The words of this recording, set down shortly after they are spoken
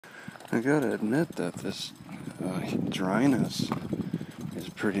I gotta admit that this dryness is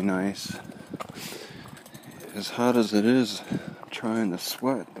pretty nice. As hot as it is, I'm trying to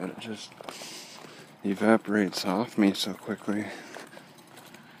sweat, but it just evaporates off me so quickly.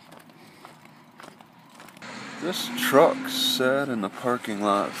 This truck sat in the parking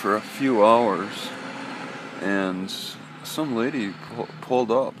lot for a few hours, and some lady pulled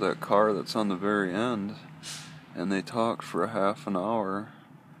up that car that's on the very end, and they talked for a half an hour,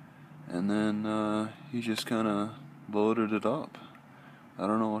 and then he just kind of loaded it up. I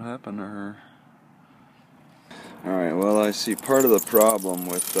don't know what happened to her. Alright, well, I see part of the problem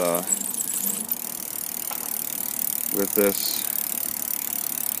with this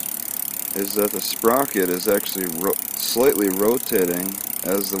is that the sprocket is actually slightly rotating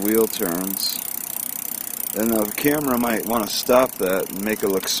as the wheel turns. And the camera might want to stop that and make it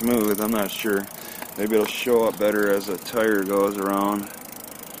look smooth. I'm not sure. Maybe it'll show up better as the tire goes around.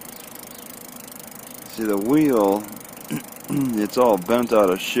 See, the wheel, it's all bent out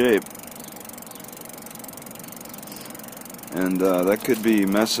of shape. And that could be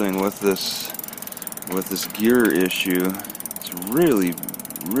messing with this gear issue. It's really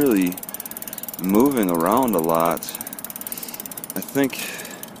moving around a lot. I think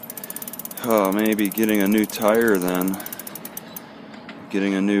maybe getting a new tire then.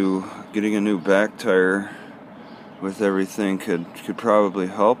 Getting a new back tire with everything could probably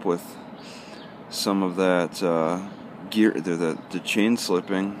help with some of that gear, the chain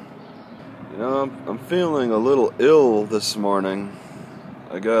slipping. You know, I'm feeling a little ill this morning.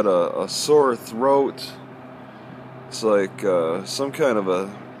 I got a sore throat. It's like some kind of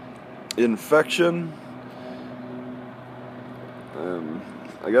a infection.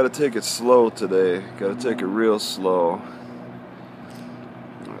 I gotta take it slow today. Gotta take it real slow.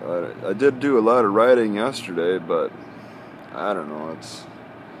 I did do a lot of riding yesterday, but I don't know,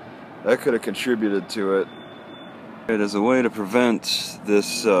 that could have contributed to it. As a way to prevent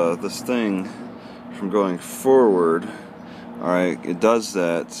this thing from going forward, alright, it does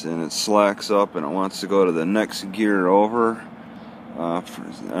that and it slacks up and it wants to go to the next gear over.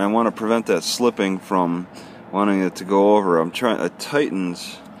 And I want to prevent that slipping from wanting it to go over. Tried to tighten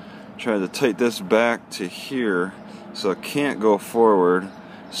this back to here so it can't go forward,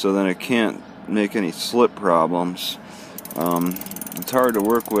 so then it can't make any slip problems. It's hard to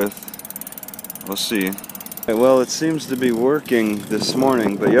work with. We'll see. Well, it seems to be working this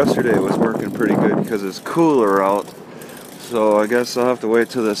morning, but yesterday it was working pretty good because it's cooler out. So I guess I'll have to wait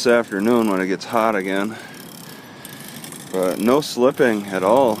till this afternoon when it gets hot again. But no slipping at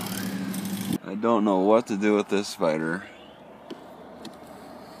all. I don't know what to do with this spider.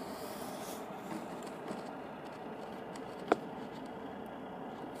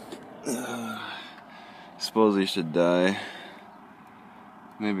 Suppose he should die.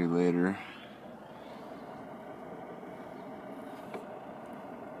 Maybe later.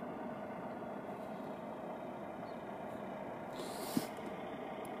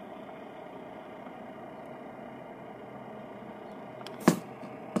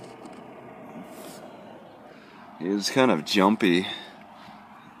 He was kind of jumpy.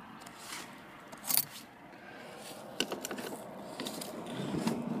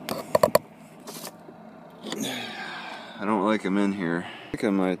 I don't like him in here. I think I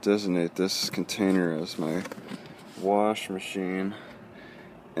might designate this container as my wash machine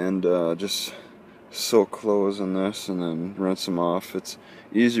and just soak clothes in this and then rinse them off. It's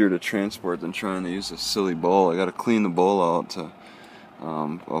easier to transport than trying to use a silly bowl. I gotta clean the bowl out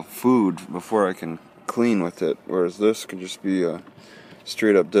of food before I can clean with it, whereas this could just be a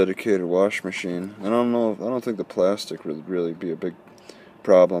straight up dedicated wash machine. I don't think the plastic would really be a big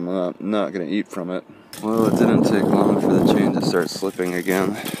problem. I'm not gonna eat from it. Well, it didn't take long for the chain to start slipping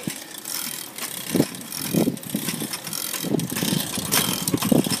again.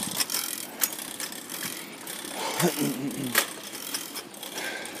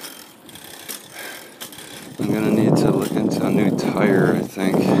 I'm gonna need to look into a new tire, I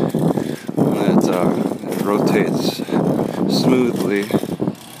think, that rotates smoothly.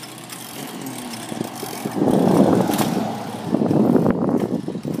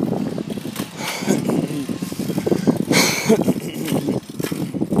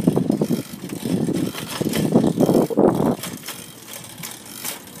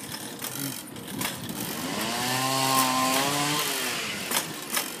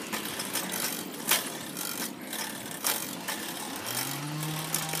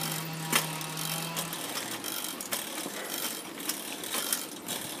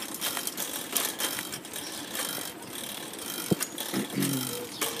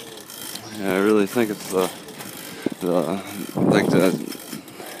 Yeah, I really think it's the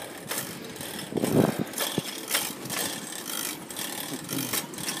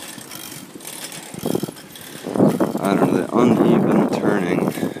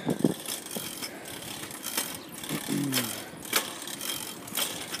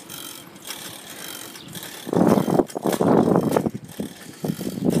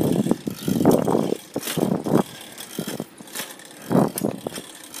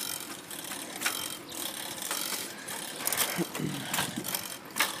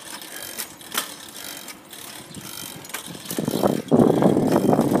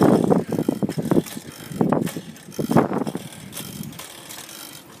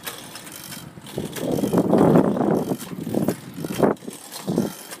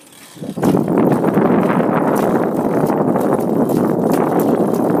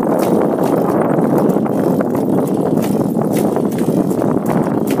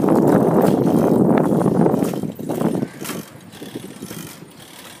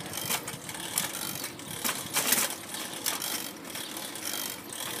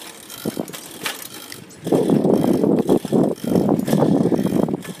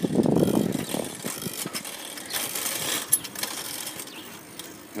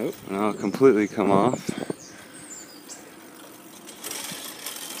Oh, now it'll completely come off.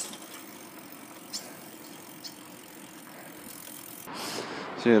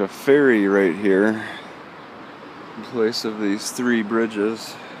 So you had a ferry right here in place of these 3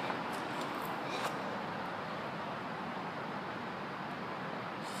 bridges.